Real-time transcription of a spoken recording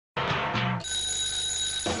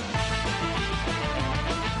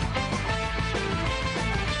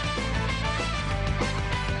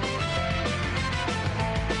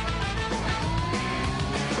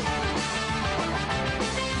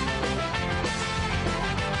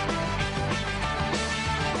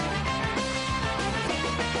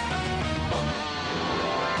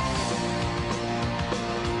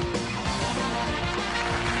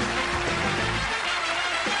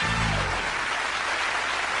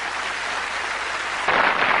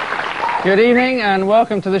Good evening and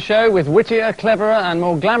welcome to the show with wittier, cleverer and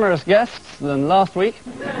more glamorous guests than last week.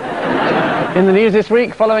 In the news this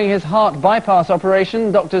week, following his heart bypass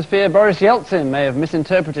operation, doctors fear Boris Yeltsin may have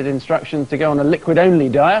misinterpreted instructions to go on a liquid-only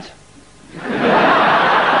diet.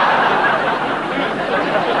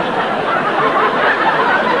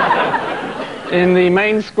 In the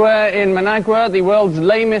main square in Managua, the world's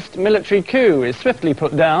lamest military coup is swiftly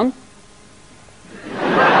put down.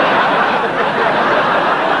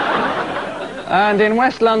 And in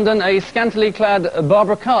West London, a scantily clad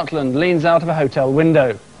Barbara Cartland leans out of a hotel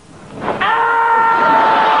window.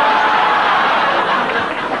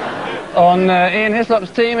 On Ian Hislop's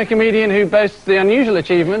team, a comedian who boasts the unusual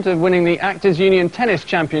achievement of winning the Actors Union Tennis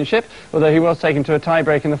Championship, although he was taken to a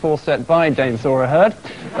tie-break in the fourth set by Dame Thora Hurd,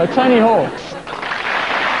 Tony Hawks.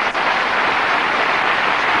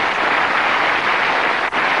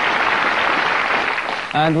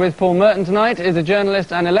 And with Paul Merton tonight is a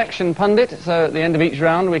journalist and election pundit, so at the end of each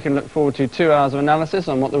round we can look forward to 2 hours of analysis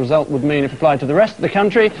on what the result would mean if applied to the rest of the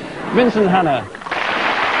country. Vincent Hanna.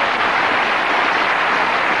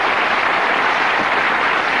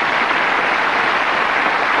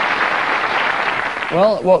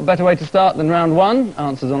 Well, what better way to start than round one?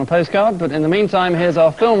 Answers on a postcard, but in the meantime, here's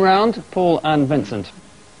our film round, Paul and Vincent.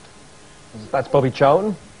 That's Bobby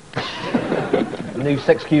Charlton. New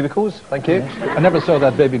 6 cubicles, thank you. I never saw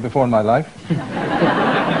that baby before in my life.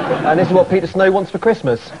 And this is what Peter Snow wants for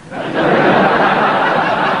Christmas.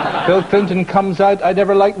 Bill Clinton comes out, I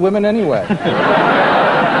never liked women anyway.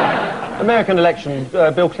 American election,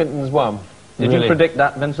 Bill Clinton's won. Did you predict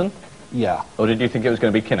that, Vincent? Yeah. Or did you think it was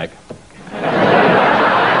going to be Kinnock?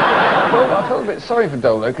 Well, I felt a bit sorry for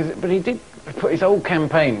Dole, but he did put his whole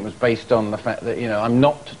campaign was based on the fact that, you know, I'm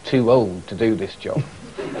not too old to do this job.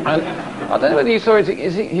 And I don't know whether you saw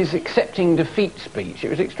his accepting defeat speech. It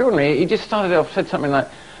was extraordinary. He just started off, said something like,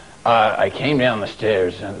 I came down the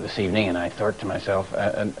stairs this evening and I thought to myself,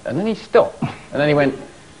 and then he stopped. And then he went,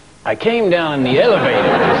 I came down in the elevator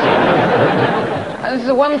this evening. And this is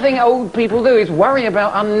the one thing old people do, is worry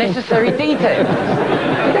about unnecessary details.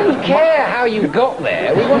 We don't care how you got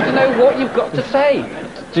there. We want to know what you've got to say.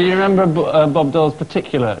 Do you remember Bob Dole's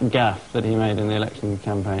particular gaffe that he made in the election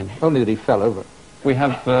campaign? Only that he fell over. We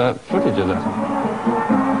have footage of that.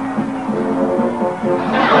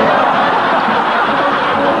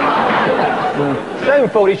 His own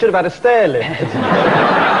fault, he should have had a stair lift. The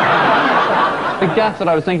gaffe that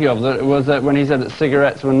I was thinking of was when he said that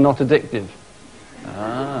cigarettes were not addictive.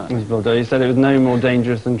 Ah. He said it was no more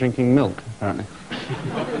dangerous than drinking milk, apparently.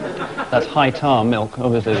 That's high-tar milk,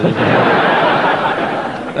 obviously.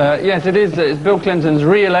 Yes, it is. It's Bill Clinton's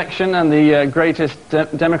re-election and the greatest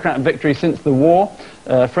Democrat victory since the war.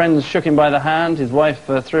 Friends shook him by the hand, his wife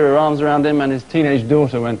threw her arms around him, and his teenage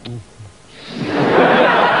daughter went...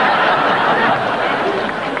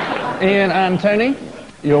 Ian and Tony,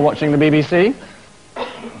 you're watching the BBC.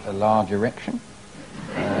 A large erection.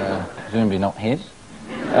 Presumably not his.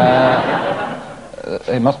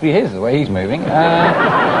 It must be his, the way he's moving.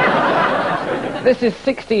 This is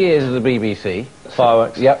 60 years of the BBC.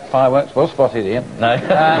 Fireworks? Yep, fireworks. Well spotted, Ian. No.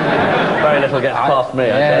 Very little gets past me,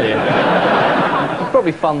 I tell you. It's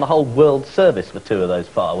probably fun the whole world service for 2 of those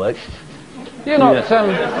fireworks. You're not...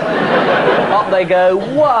 Up they go,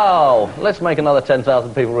 wow! Let's make another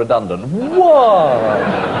 10,000 people redundant. Whoa!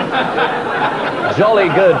 Jolly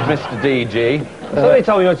good, Mr. DG. Somebody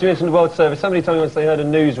told me once you mentioned the World Service, somebody told me once they heard a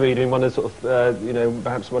newsreader in one of the sort of, you know,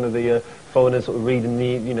 perhaps one of the foreigners sort of reading the,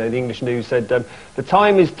 you know, the English news said, the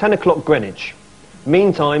time is 10 o'clock Greenwich.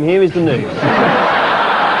 Meantime, here is the news.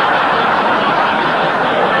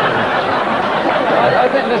 I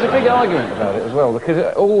think there's a big argument about it as well, because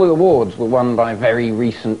all the awards were won by very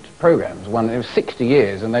recent programmes. It was 60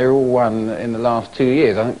 years, and they were all won in the last 2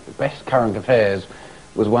 years. I think the best current affairs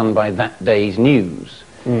was won by That Day's News.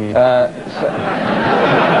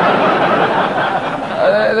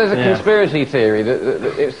 There's a conspiracy theory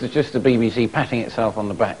that it's just the BBC patting itself on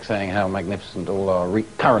the back saying how magnificent all our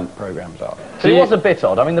current programmes are. So it was a bit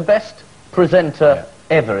odd. I mean, the best presenter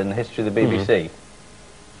ever in the history of the BBC.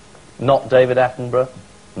 Not David Attenborough,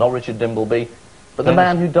 not Richard Dimbleby, but the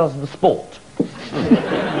man who does the sport.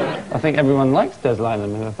 I think everyone likes Des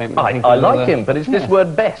Lynam. I like him, but it's this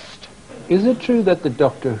word best. Is it true that the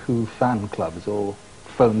Doctor Who fan clubs all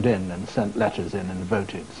phoned in and sent letters in and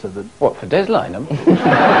voted so that... What, for Des Lynam?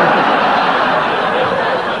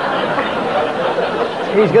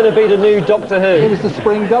 He's going to be the new Doctor Who. It was the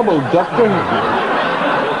spring double, Doctor Who.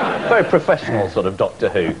 Very professional sort of Doctor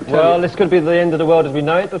Who. Well, this could be the end of the world as we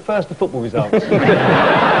know it, but first the football results.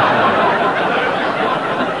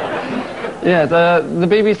 Yeah, the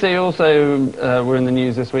BBC also were in the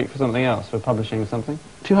news this week for something else, for publishing something.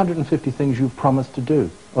 250 things you've promised to do,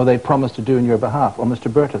 or they promised to do in your behalf, or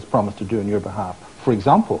Mr. Burt has promised to do in your behalf. For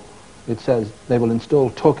example, it says they will install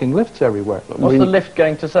talking lifts everywhere. What's the lift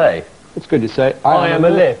going to say? It's good to say, I am a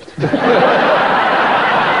lift. It's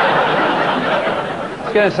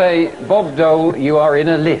going to say, Bob Dole, you are in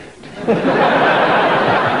a lift.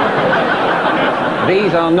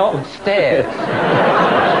 These are not stairs.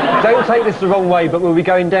 Don't take this the wrong way, but we'll be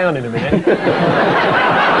going down in a minute.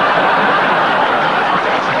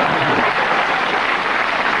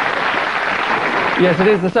 Yes, it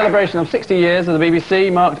is the celebration of 60 years of the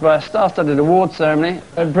BBC, marked by a star-studded awards ceremony.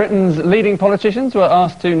 Britain's leading politicians were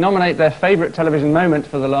asked to nominate their favourite television moment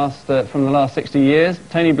for from the last 60 years.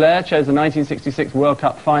 Tony Blair chose the 1966 World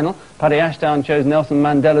Cup final, Paddy Ashdown chose Nelson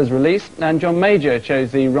Mandela's release, and John Major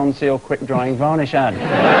chose the Ron Seal quick-drying varnish ad.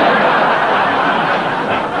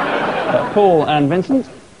 Paul and Vincent.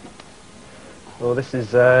 Well, this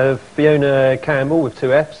is Fiona Campbell with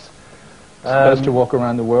 2 Fs. Supposed to walk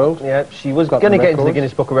around the world. Yeah, she was going to get into the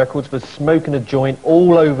Guinness Book of Records for smoking a joint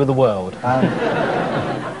all over the world.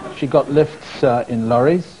 She got lifts in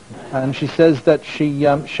lorries, and she says that she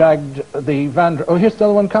shagged the van... Oh, here's the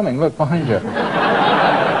other one coming, look, behind her.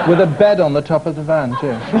 With a bed on the top of the van,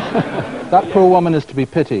 too. That poor woman is to be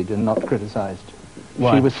pitied and not criticised.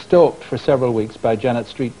 Why? She was stalked for several weeks by Janet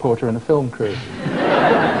Street Porter and a film crew.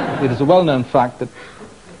 It is a well-known fact that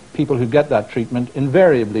people who get that treatment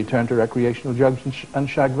invariably turn to recreational drugs and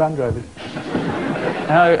shag van drivers.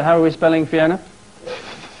 How are we spelling Fiona?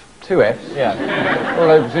 2 Fs? Yeah.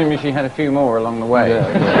 Although presumably she had a few more along the way.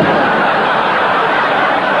 Yeah.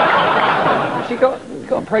 She got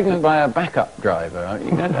pregnant by a backup driver.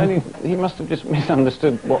 He must have just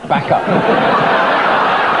misunderstood what backup.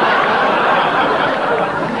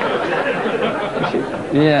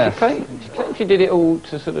 Yes. She claimed she did it all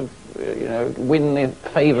to sort of, win the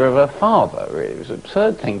favour of her father. Really. It was an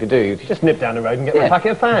absurd thing to do. Just nip down the road and get a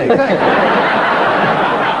packet of fags.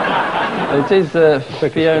 It is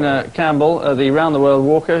Fiona Campbell, the round-the-world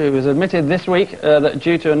walker, who was admitted this week that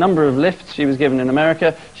due to a number of lifts she was given in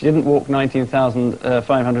America, she didn't walk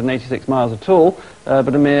 19,586 miles at all,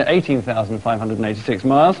 but a mere 18,586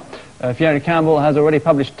 miles. Fiona Campbell has already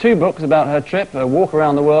published 2 books about her trip, Walk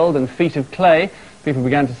Around the World and Feet of Clay. People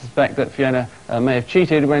began to suspect that Fiona may have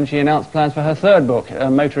cheated when she announced plans for her 3rd book,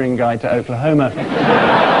 A Motoring Guide to Oklahoma.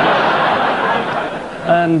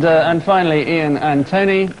 And finally, Ian and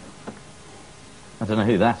Tony. I don't know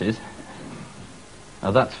who that is.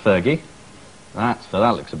 Oh, that's Fergie. That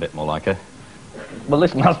looks a bit more like her. Well,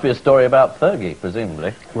 this must be a story about Fergie,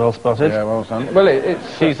 presumably. Well spotted. Yeah, well done. Well,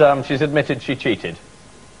 She's admitted she cheated.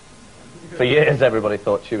 For years, everybody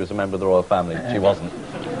thought she was a member of the royal family. She wasn't.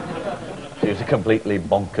 She was a completely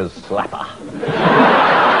bonkers slapper.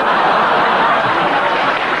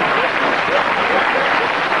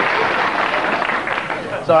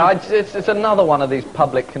 So it's another one of these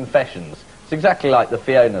public confessions. It's exactly like the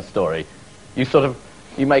Fiona story. You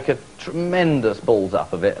make a tremendous balls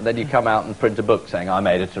up of it, and then you come out and print a book saying, I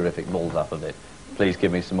made a terrific balls up of it. Please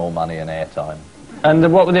give me some more money and airtime.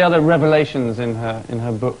 And what were the other revelations in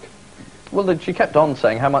her book? Well, she kept on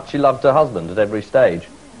saying how much she loved her husband at every stage.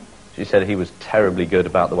 She said he was terribly good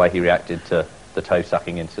about the way he reacted to the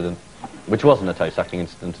toe-sucking incident, which wasn't a toe-sucking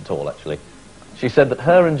incident at all, actually. She said that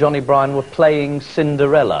her and Johnny Bryan were playing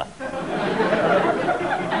Cinderella.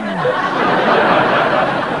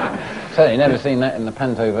 Certainly never seen that in the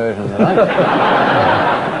panto version of the life.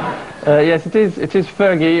 Yes, it is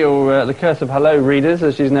Fergie, or The Curse of Hello readers,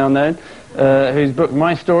 as she's now known, whose book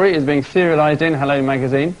My Story is being serialised in Hello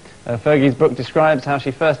magazine. Fergie's book describes how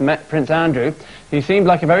she first met Prince Andrew. He seemed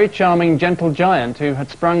like a very charming, gentle giant who had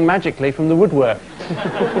sprung magically from the woodwork.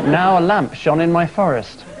 Now a lamp shone in my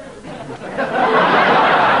forest.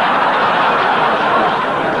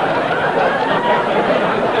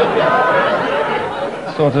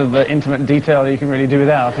 Sort of intimate detail you can really do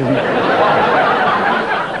without, isn't it?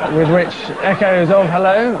 With which echoes of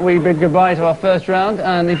hello, we bid goodbye to our first round,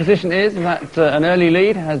 and the position is that an early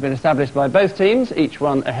lead has been established by both teams, each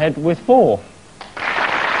one ahead with 4.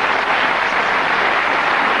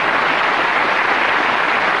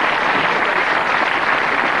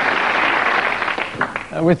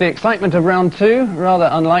 With the excitement of round 2, rather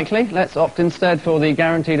unlikely, let's opt instead for the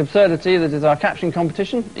guaranteed absurdity that is our caption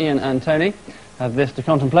competition. Ian and Tony have this to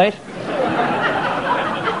contemplate.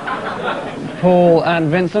 Paul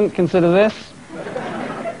and Vincent consider this.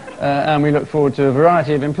 And we look forward to a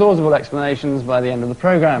variety of implausible explanations by the end of the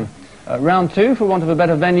programme. Round 2, for want of a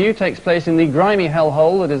better venue, takes place in the grimy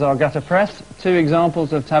hellhole that is our gutter press. 2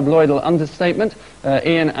 examples of tabloidal understatement,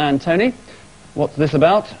 Ian and Tony. What's this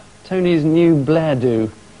about? Tony's new Blair do.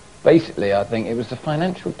 Basically, I think it was the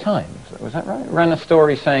Financial Times. Was that right? Ran a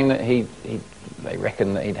story saying that they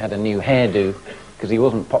reckon that he'd had a new hairdo because he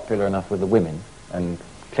wasn't popular enough with the women, and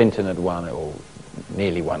Clinton had won, or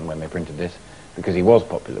nearly won when they printed this, because he was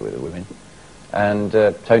popular with the women. And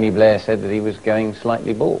Tony Blair said that he was going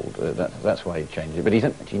slightly bald. That's why he changed it. But he's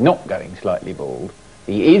actually not going slightly bald.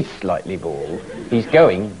 He is slightly bald. He's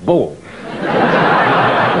going bald.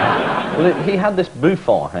 Well, he had this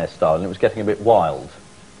bouffant hairstyle, and it was getting a bit wild.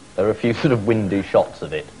 There are a few sort of windy shots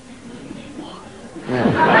of it. You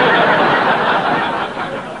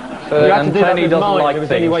had to do that Tony with doesn't mine. like There was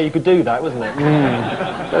the only things. way you could do that, wasn't it?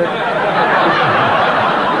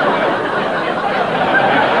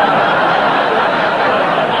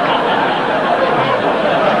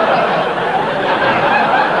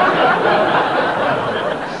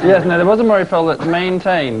 Yes, no, there was a Murray poll that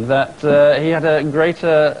maintained that he had a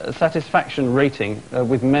greater satisfaction rating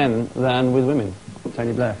with men than with women,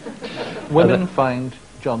 Tony Blair. Women find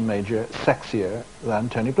John Major sexier than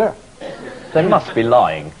Tony Blair. They must be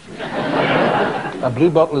lying. A blue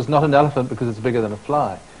bottle is not an elephant because it's bigger than a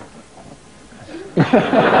fly. It's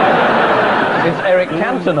Eric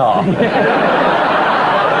Cantona.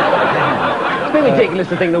 It's a bit ridiculous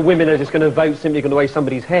to think that women are just going to vote simply because of the way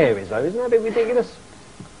somebody's hair is, though. Isn't that a bit ridiculous?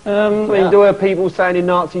 I mean, there were people saying in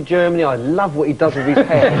Nazi Germany, I love what he does with his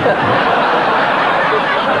hair.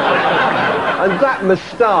 And that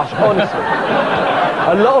moustache, honestly.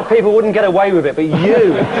 A lot of people wouldn't get away with it, but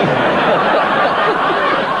you...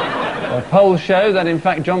 Polls show that, in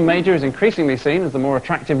fact, John Major is increasingly seen as the more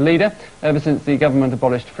attractive leader ever since the government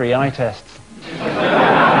abolished free eye tests.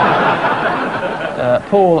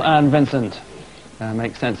 Paul and Vincent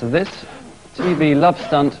make sense of this. TV love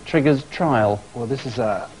stunt triggers trial. Well, this is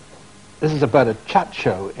about a chat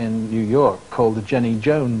show in New York called the Jenny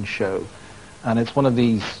Jones Show, and it's one of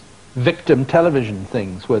these victim television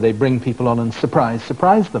things where they bring people on and surprise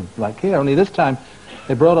them, like here. Only this time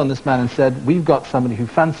they brought on this man and said, we've got somebody who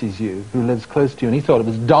fancies you, who lives close to you, and he thought it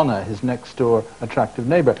was Donna, his next door attractive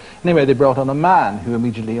neighbour. Anyway, they brought on a man who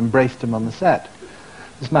immediately embraced him on the set.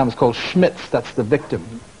 This man was called Schmitz, that's the victim.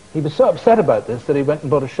 He was so upset about this that he went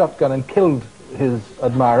and bought a shotgun and killed his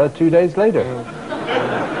admirer 2 days later.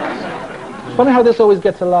 It's funny how this always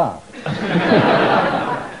gets a laugh.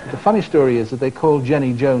 The funny story is that they called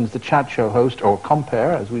Jenny Jones, the chat show host, or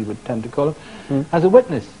compere, as we would tend to call him, as a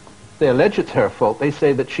witness. They allege it's her fault. They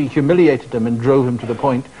say that she humiliated him and drove him to the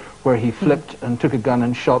point where he flipped and took a gun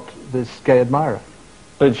and shot this gay admirer.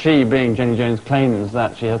 But she, being Jenny Jones, claims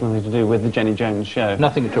that she has nothing to do with the Jenny Jones show.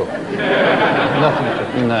 Nothing at all. Nothing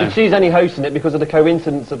at all. No. But she's only hosting it because of the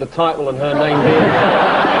coincidence of the title and her name being...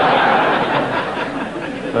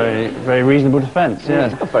 Very, very reasonable defence,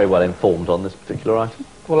 yes. Not very well informed on this particular item.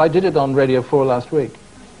 Well, I did it on Radio 4 last week.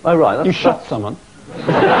 Oh, right. You shot someone.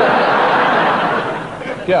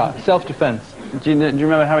 Yeah, self-defense. Do you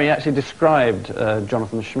remember how he actually described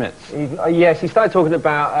Jonathan Schmitz? Yes, he started talking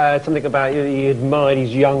about something about he admired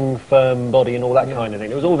his young, firm body and all that kind of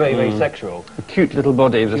thing. It was all very, very sexual. A cute little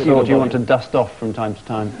body, the sort you want to dust off from time to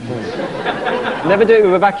time. Never do it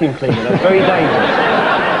with a vacuum cleaner, that's very dangerous.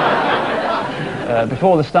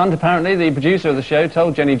 Before the stunt, apparently, the producer of the show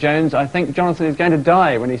told Jenny Jones, I think Jonathan is going to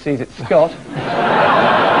die when he sees it's Scott.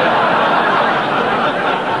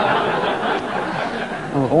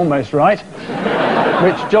 Oh, almost right.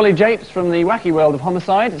 Which jolly japes from the wacky world of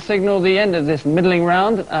homicide signal the end of this middling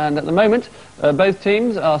round, and at the moment, both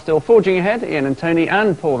teams are still forging ahead. Ian and Tony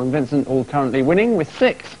and Paul and Vincent all currently winning with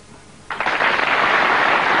 6.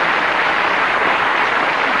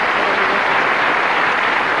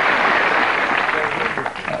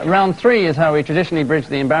 Round 3 is how we traditionally bridge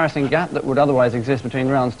the embarrassing gap that would otherwise exist between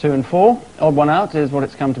rounds 2 and 4. Odd one out is what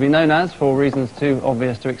it's come to be known as, for reasons too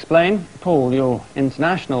obvious to explain. Paul, your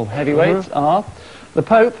international heavyweights are the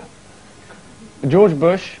Pope, George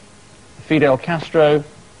Bush, Fidel Castro,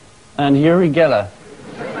 and Uri Geller.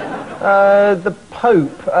 The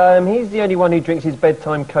Pope, he's the only one who drinks his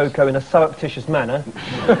bedtime cocoa in a surreptitious manner.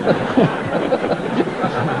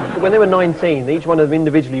 When they were 19, each one of them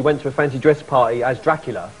individually went to a fancy dress party as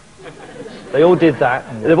Dracula. They all did that.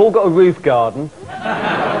 They've all got a roof garden.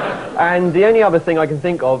 And the only other thing I can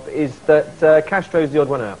think of is that Castro's the odd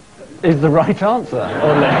one out. Is the right answer.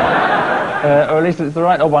 Or at least it's the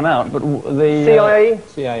right odd one out, but the... CIA?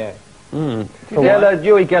 CIA.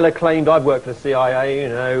 Uri Geller claimed I've worked for the CIA, you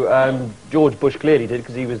know. George Bush clearly did,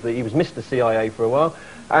 because he was Mr. CIA for a while.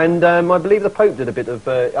 And I believe the Pope did a bit of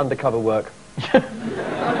undercover work.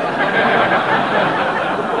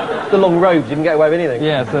 The long robes, you can get away with anything.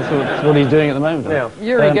 Yes, that's what he's doing at the moment. Yeah.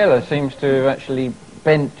 Uri Geller seems to have actually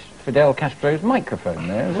bent Fidel Castro's microphone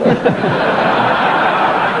there as well.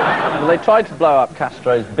 Well, they tried to blow up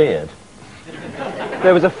Castro's beard.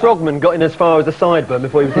 There was a frogman got in as far as the sideburn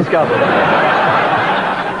before he was discovered.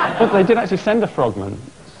 But they did actually send a frogman.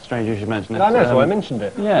 Strange you should mention it. I know, that's why I mentioned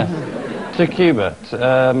it. Yes, to Cuba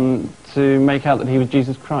to make out that he was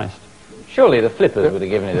Jesus Christ. Surely the flippers would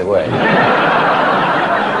have given it away.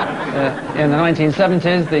 In the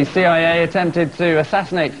 1970s, the CIA attempted to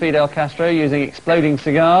assassinate Fidel Castro using exploding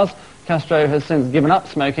cigars. Castro has since given up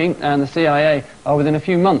smoking, and the CIA are within a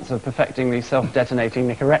few months of perfecting the self-detonating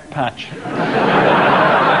Nicorette patch.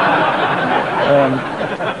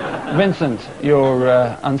 Vincent, your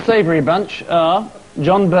unsavoury bunch are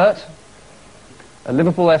John Burt,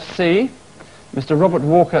 Liverpool FC, Mr. Robert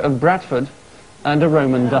Walker of Bradford, and a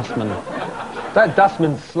Roman dustman. That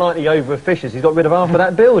dustman's slightly over-officious. He's got rid of half of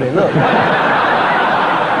that building, look.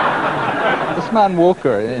 This man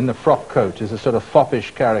Walker in the frock coat is a sort of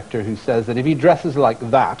foppish character who says that if he dresses like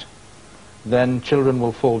that, then children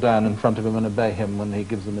will fall down in front of him and obey him when he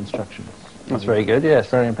gives them instructions. That's very good, yes.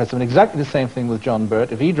 Very impressive. And exactly the same thing with John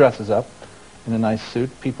Burt. If he dresses up in a nice suit,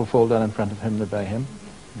 people fall down in front of him and obey him.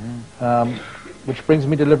 Which brings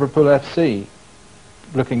me to Liverpool FC,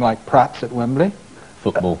 looking like Pratts at Wembley.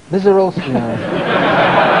 Football. These are also...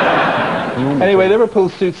 Anyway,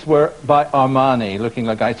 Liverpool's suits were by Armani, looking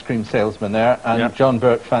like ice cream salesmen there, and John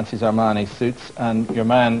Burt fancies Armani suits, and your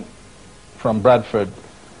man from Bradford,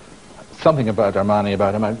 something about Armani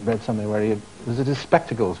about him, I read something where his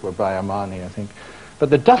spectacles were by Armani, I think. But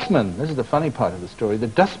the dustman, this is the funny part of the story, the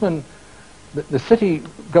dustman, the city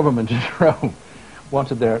government in Rome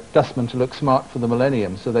wanted their dustman to look smart for the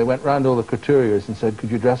millennium, so they went round all the couturiers and said, could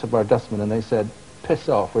you dress up our dustman? And they said, piss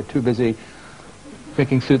off, we're too busy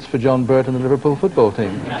making suits for John Burt and the Liverpool football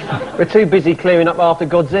team. We're too busy clearing up after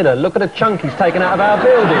Godzilla. Look at the chunk he's taken out of our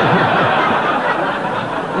building.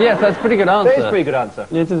 Yes, that's a pretty good answer. That is a pretty good answer.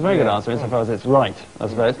 It is a very good answer insofar as it's right, I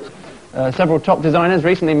suppose. Several top designers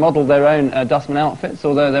recently modelled their own dustman outfits,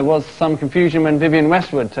 although there was some confusion when Vivienne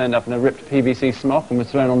Westwood turned up in a ripped PVC smock and was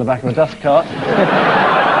thrown on the back of a dust cart.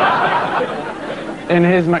 In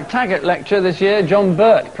his MacTaggart lecture this year, John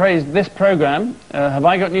Burt praised this programme. Have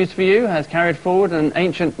I Got News for You has carried forward an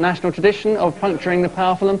ancient national tradition of puncturing the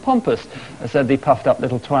powerful and pompous, said the puffed-up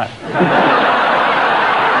little twat.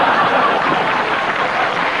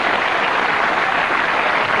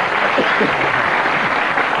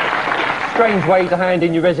 Strange way to hand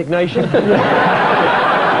in your resignation.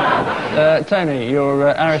 Tony, your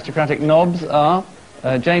aristocratic knobs are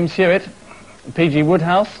James Hewitt, P.G.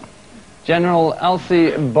 Woodhouse, General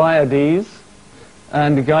Alcibiades,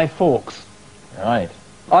 and Guy Fawkes. Right.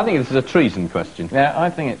 I think this is a treason question. Yeah,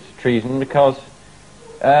 I think it's treason because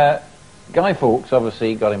Guy Fawkes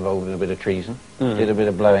obviously got involved in a bit of treason, did a bit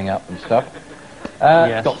of blowing up and stuff.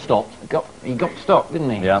 Yes. Got stopped. He got stopped,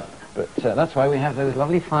 didn't he? Yeah. But that's why we have those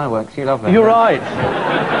lovely fireworks. You love them. You're right.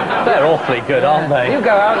 They're awfully good, aren't they? You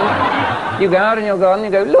go out and you'll go on and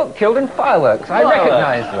you go, look, children, fireworks. I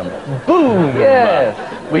recognise them. Boom!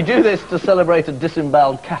 Yes. We do this to celebrate a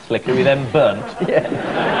disemboweled Catholic who we then burnt. Yeah.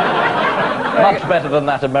 Much better than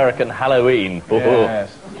that American Halloween. Yes.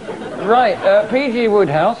 Right, P.G.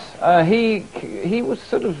 Woodhouse, he was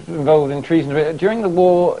sort of involved in treason a bit. During the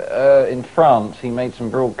war in France, he made some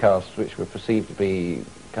broadcasts which were perceived to be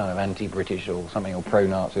kind of anti-British or something, or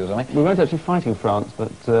pro-Nazi or something. We weren't actually fighting France, but...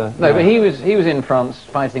 no, but he was in France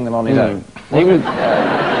fighting them on his own. He was...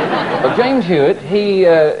 But James Hewitt,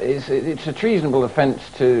 it's a treasonable offence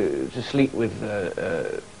to sleep with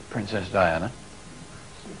Princess Diana.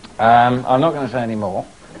 I'm not going to say any more.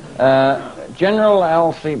 General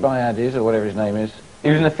Alcibiades, or whatever his name is, He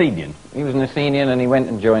was an Athenian. he was an Athenian and he went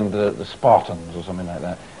and joined the Spartans or something like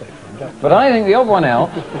that. But I think the odd one out...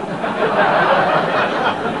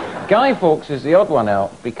 Guy Fawkes is the odd one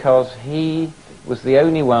out because he was the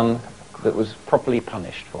only one that was properly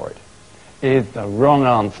punished for it. Is the wrong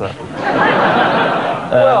answer.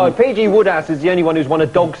 Well, P.G. Woodhouse is the only one who's won a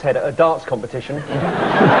dog's head at a darts competition.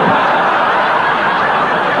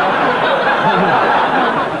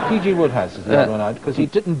 P.G. Woodhouse is the odd one out because he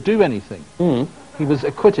didn't do anything. He was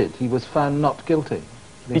acquitted. He was found not guilty.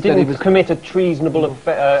 He didn't commit a treasonable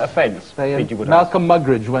offence, P.G. Woodhouse. Malcolm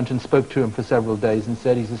Muggeridge went and spoke to him for several days and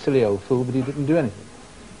said he's a silly old fool, but he didn't do anything.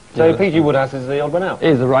 So P.G. Woodhouse is the odd one out.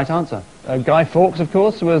 Is the right answer. Guy Fawkes, of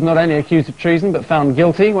course, was not only accused of treason, but found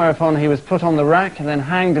guilty, whereupon he was put on the rack and then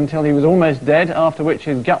hanged until he was almost dead, after which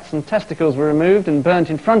his guts and testicles were removed and burnt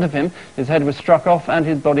in front of him, his head was struck off and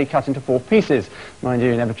his body cut into 4 pieces. Mind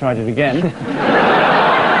you, he never tried it again.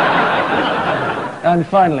 And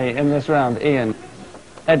finally, in this round, Ian,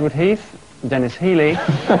 Edward Heath, Dennis Healy,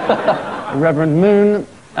 Reverend Moon,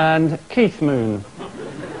 and Keith Moon.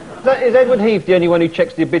 Is Edward Heath the only one who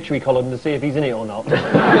checks the obituary column to see if he's in it or not?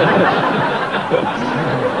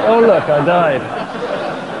 Oh, look, I died.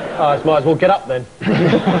 Oh, might as well get up then.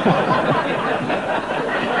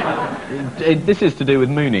 This is to do with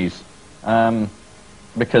Moonies,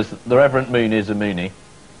 because the Reverend Moon is a Moonie.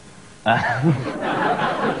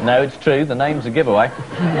 No, it's true, the name's a giveaway.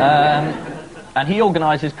 And he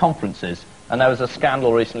organises conferences, and there was a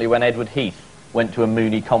scandal recently when Edward Heath went to a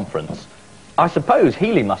Moonie conference. I suppose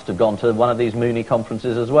Healy must have gone to one of these Moonie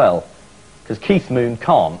conferences as well, because Keith Moon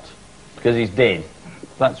can't, because he's dead.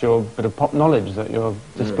 That's your bit of pop knowledge that you're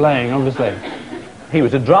displaying, obviously. He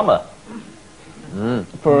was a drummer.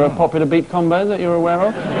 For a popular beat combo that you're aware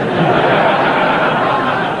of?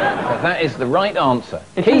 That is the right answer.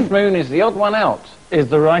 Keith Moon is the odd one out. Is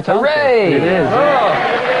the right answer. Hooray! It is.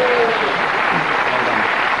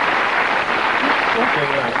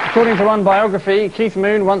 According to one biography, Keith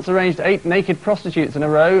Moon once arranged 8 naked prostitutes in a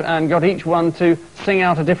row and got each one to sing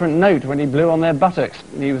out a different note when he blew on their buttocks.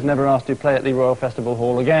 He was never asked to play at the Royal Festival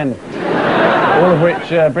Hall again. All of which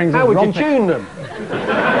brings us How would you romping. tune them?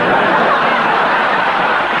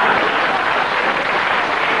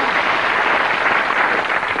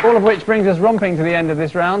 All of which brings us romping to the end of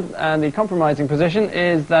this round, and the compromising position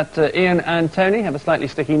is that Ian and Tony have a slightly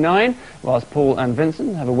sticky 9, whilst Paul and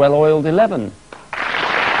Vincent have a well-oiled 11.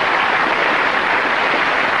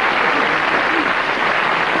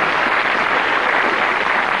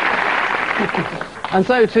 And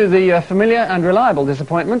so to the familiar and reliable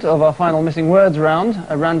disappointment of our final missing words round,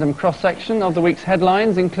 a random cross-section of the week's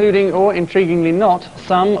headlines, including, or intriguingly not,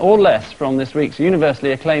 some or less from this week's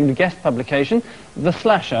universally acclaimed guest publication, The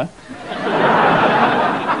Slasher,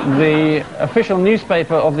 the official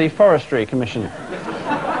newspaper of the Forestry Commission.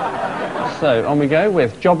 So, on we go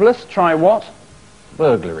with jobless, try what?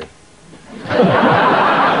 Burglary.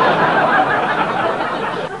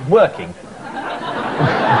 Working.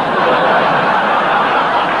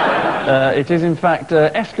 It is, in fact,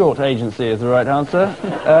 escort agency is the right answer.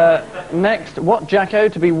 Next, what Jacko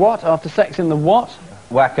to be what after sex in the what?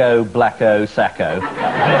 Wacko, blacko, sacco.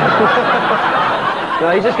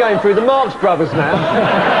 No, he's just going through the Marx Brothers now.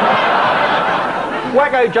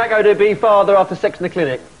 Wacko Jacko to be father after sex in the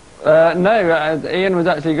clinic. No, Ian was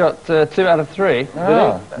actually got 2 out of 3.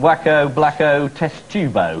 Oh. Wacko, blacko, test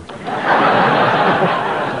tubo.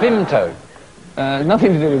 Vimto.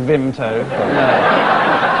 Nothing to do with Vimto. No.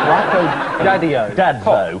 Wacko Daddio.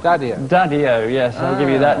 Dadzo. Daddy. Daddio, yes, I'll give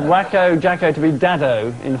you that. Wacko Jacko to be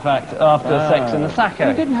Daddo, in fact, after sex in the sacco.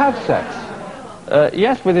 He didn't have sex.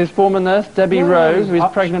 Yes, with his former nurse, Debbie No, Rose, who is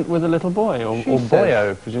up- pregnant with a little boy, or She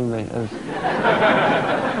boyo, presumably.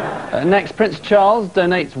 Next, Prince Charles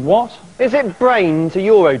donates what? Is it brain to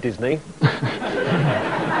Euro Disney?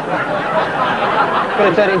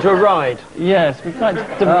 Going to turn it into a ride. Yes, it'd be quite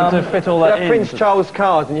difficult to fit all You that have in. Prince Charles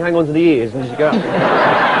cars and you hang on to the ears and you go...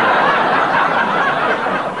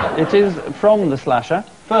 It is from The Slasher.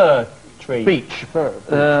 Fir tree. Beach.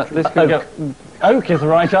 This could go... Oak is the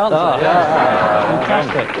right answer. Yes.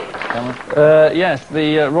 Fantastic. Yes,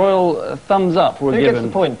 the royal thumbs up were Who given. gets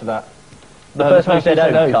the point for that? The person who said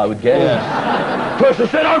oak, oak. I would guess. Yeah. Person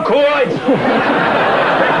said oak, all right!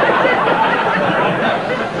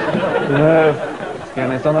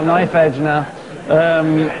 Again, it's on a knife edge now.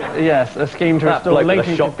 Yes, a scheme to That restore bloke with a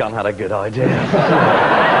latent... shotgun had a good idea.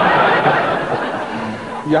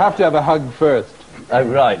 You have to have a hug first. Oh,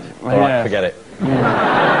 right. All right, Yes. forget it.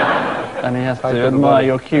 And he has Hug to to the admire body.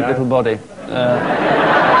 your cute little body.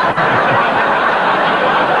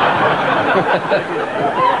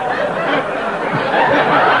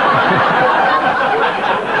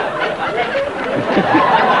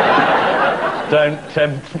 Don't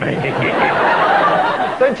tempt me.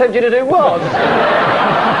 Don't tempt you to do what?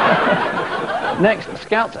 Next,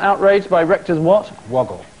 Scouts outraged by Rector's what?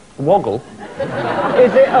 Woggle. Woggle.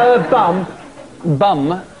 Is it a bum?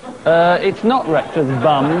 Bum. It's not Rector's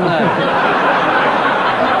bum, no.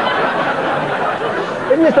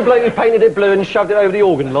 Isn't this the bloke who painted it blue and shoved it over the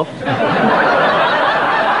organ loft?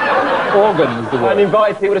 Organ is the And word.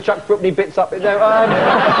 invited people to chuck Brookney bits up it. No,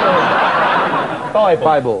 Bible.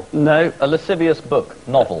 Bible. No. A lascivious book.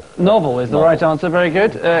 Novel. Novel is the right answer, very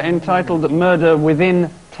good. Entitled Murder Within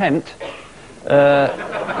Tent. And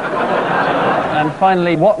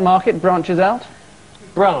finally, what market branches out?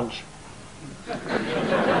 Branch.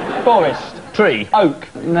 Forest. Tree. Oak.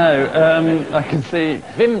 No, I can see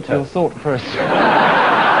Vimto. your thought first.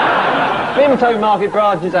 Vimto market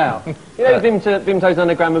branches out. You know Vimto's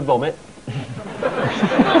anagram of vomit?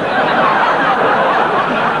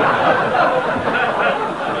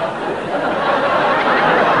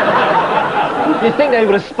 You'd think they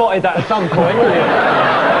would have spotted that at some point, wouldn't you?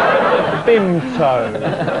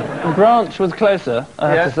 Bimto. Branch was closer,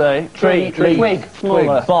 I have to say. Tree. Twig.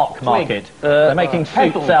 Smaller. Bark market. They're making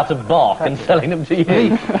suits out of bark and selling them to you.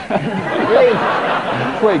 Twig.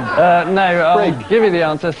 No, I'll Twig. give you the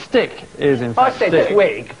answer. Stick is in I fact said stick.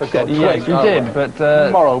 twig, for God's Yes, sake. you did, but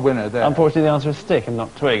Moral winner there. unfortunately the answer is stick and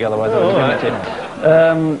not twig, otherwise I would have given it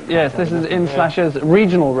to you. Yes, this is in Slasher's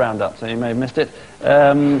regional roundup, so you may have missed it.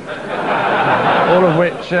 All of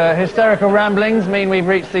which hysterical ramblings mean we've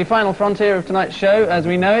reached the final frontier of tonight's show as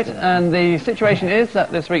we know it, and the situation is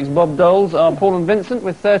that this week's Bob Dolls are Paul and Vincent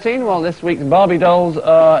with 13, while this week's Barbie Dolls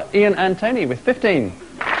are Ian and Tony with 15.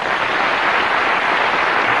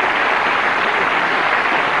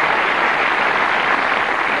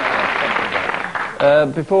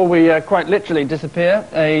 Before we quite literally disappear,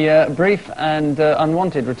 a brief and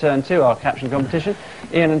unwanted return to our caption competition.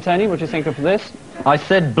 Ian and Tony, what do you think of this? I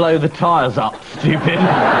said blow the tyres up, stupid.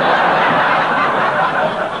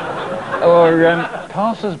 Or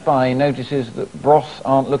passers-by notices that broths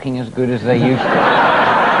aren't looking as good as they used to.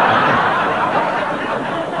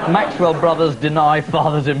 Maxwell brothers deny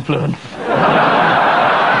father's influence.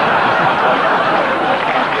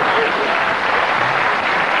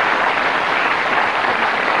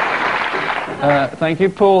 Thank you.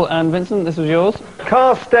 Paul and Vincent, this was yours.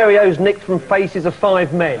 Car stereos nicked from faces of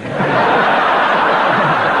 5 men.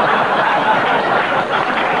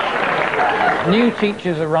 New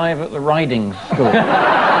teachers arrive at the riding school.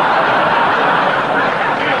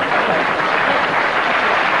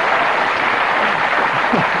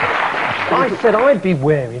 I said I'd be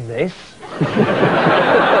wearing this.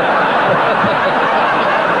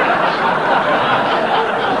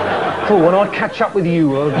 Cool, when I catch up with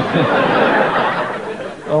you.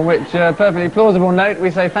 On which perfectly plausible note, we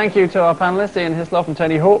say thank you to our panellists, Ian Hislop and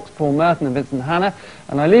Tony Hawkes, Paul Merton and Vincent Hanna.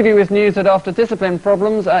 And I leave you with news that after discipline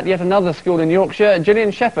problems at yet another school in Yorkshire,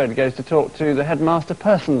 Gillian Shepherd goes to talk to the headmaster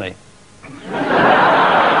personally.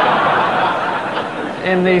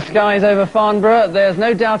 In the skies over Farnborough, there's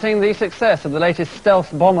no doubting the success of the latest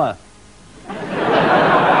stealth bomber.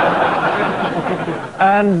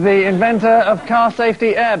 And the inventor of car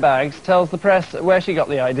safety airbags tells the press where she got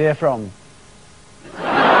the idea from.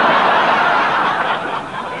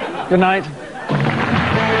 Good night.